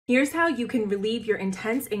Here's how you can relieve your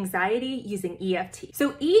intense anxiety using EFT.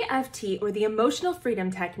 So EFT, or the Emotional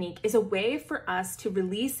Freedom Technique, is a way for us to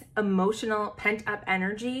release emotional pent-up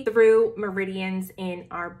energy through meridians in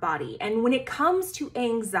our body. And when it comes to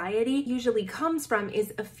anxiety, usually comes from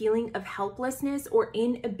is a feeling of helplessness or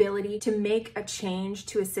inability to make a change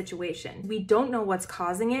to a situation. We don't know what's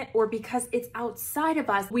causing it, or because it's outside of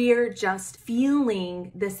us, we're just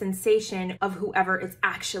feeling the sensation of whoever it's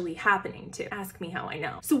actually happening to. Ask me how I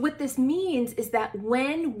know. So what this means is that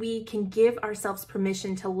when we can give ourselves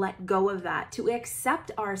permission to let go of that, to accept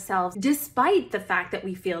ourselves despite the fact that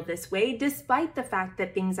we feel this way, despite the fact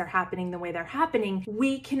that things are happening the way they're happening,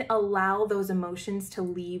 we can allow those emotions to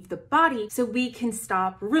leave the body so we can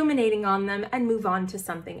stop ruminating on them and move on to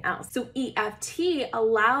something else. So EFT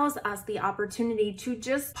allows us the opportunity to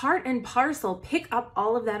just part and parcel pick up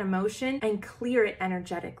all of that emotion and clear it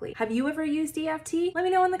energetically. Have you ever used EFT? Let me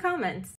know in the comments.